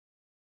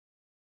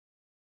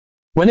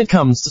when it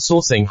comes to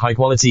sourcing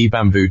high-quality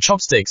bamboo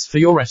chopsticks for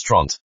your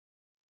restaurant.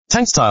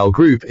 Tangstile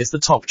Group is the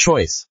top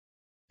choice.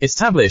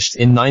 Established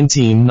in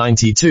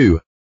 1992,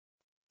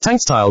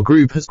 Tangstile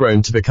Group has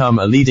grown to become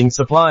a leading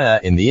supplier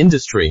in the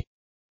industry.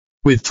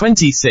 With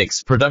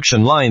 26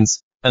 production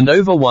lines and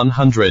over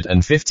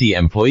 150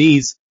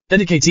 employees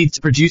dedicated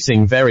to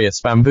producing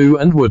various bamboo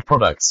and wood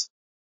products,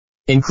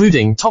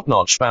 including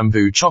top-notch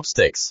bamboo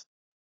chopsticks.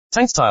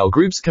 Tangstile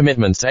Group's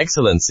commitment to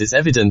excellence is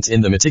evident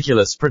in the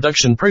meticulous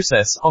production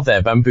process of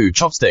their bamboo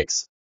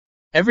chopsticks.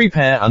 Every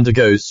pair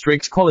undergoes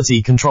strict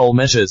quality control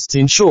measures to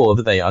ensure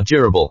that they are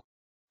durable,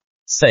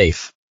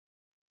 safe,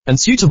 and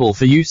suitable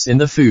for use in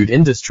the food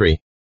industry.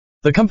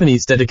 The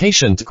company's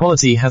dedication to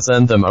quality has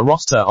earned them a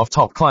roster of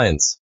top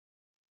clients,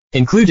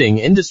 including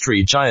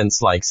industry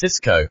giants like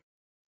Cisco,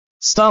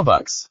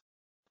 Starbucks,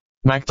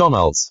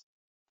 McDonald's,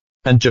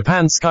 and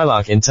Japan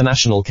Skylark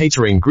International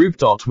Catering Group.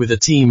 With a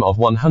team of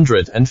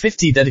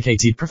 150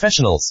 dedicated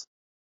professionals,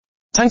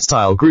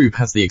 Tangstile Group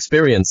has the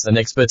experience and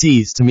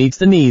expertise to meet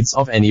the needs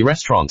of any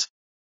restaurant,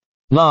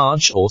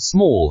 large or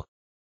small.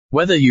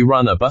 Whether you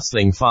run a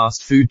bustling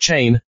fast food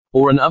chain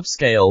or an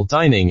upscale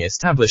dining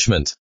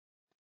establishment,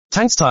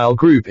 Tangstile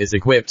Group is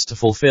equipped to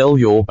fulfill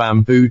your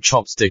bamboo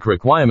chopstick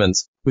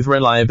requirements with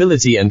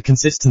reliability and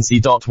consistency.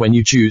 When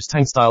you choose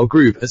Tangstile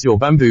Group as your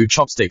bamboo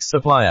chopsticks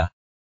supplier,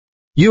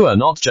 you are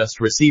not just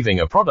receiving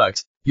a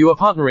product, you are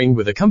partnering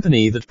with a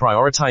company that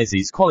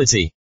prioritizes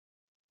quality,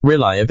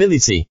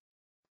 reliability,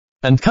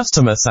 and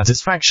customer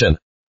satisfaction.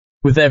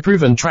 With their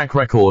proven track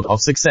record of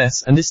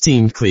success and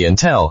esteemed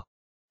clientele,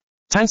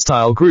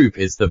 Tangstile Group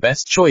is the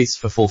best choice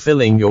for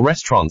fulfilling your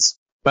restaurant's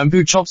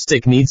bamboo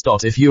chopstick needs.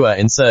 If you are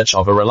in search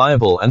of a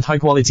reliable and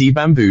high-quality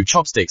bamboo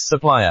chopsticks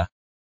supplier,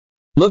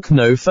 look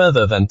no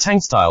further than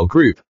Tangstile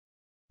Group.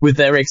 With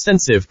their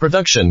extensive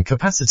production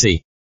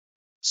capacity,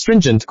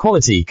 stringent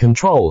quality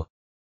control,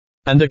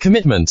 and a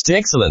commitment to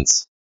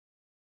excellence,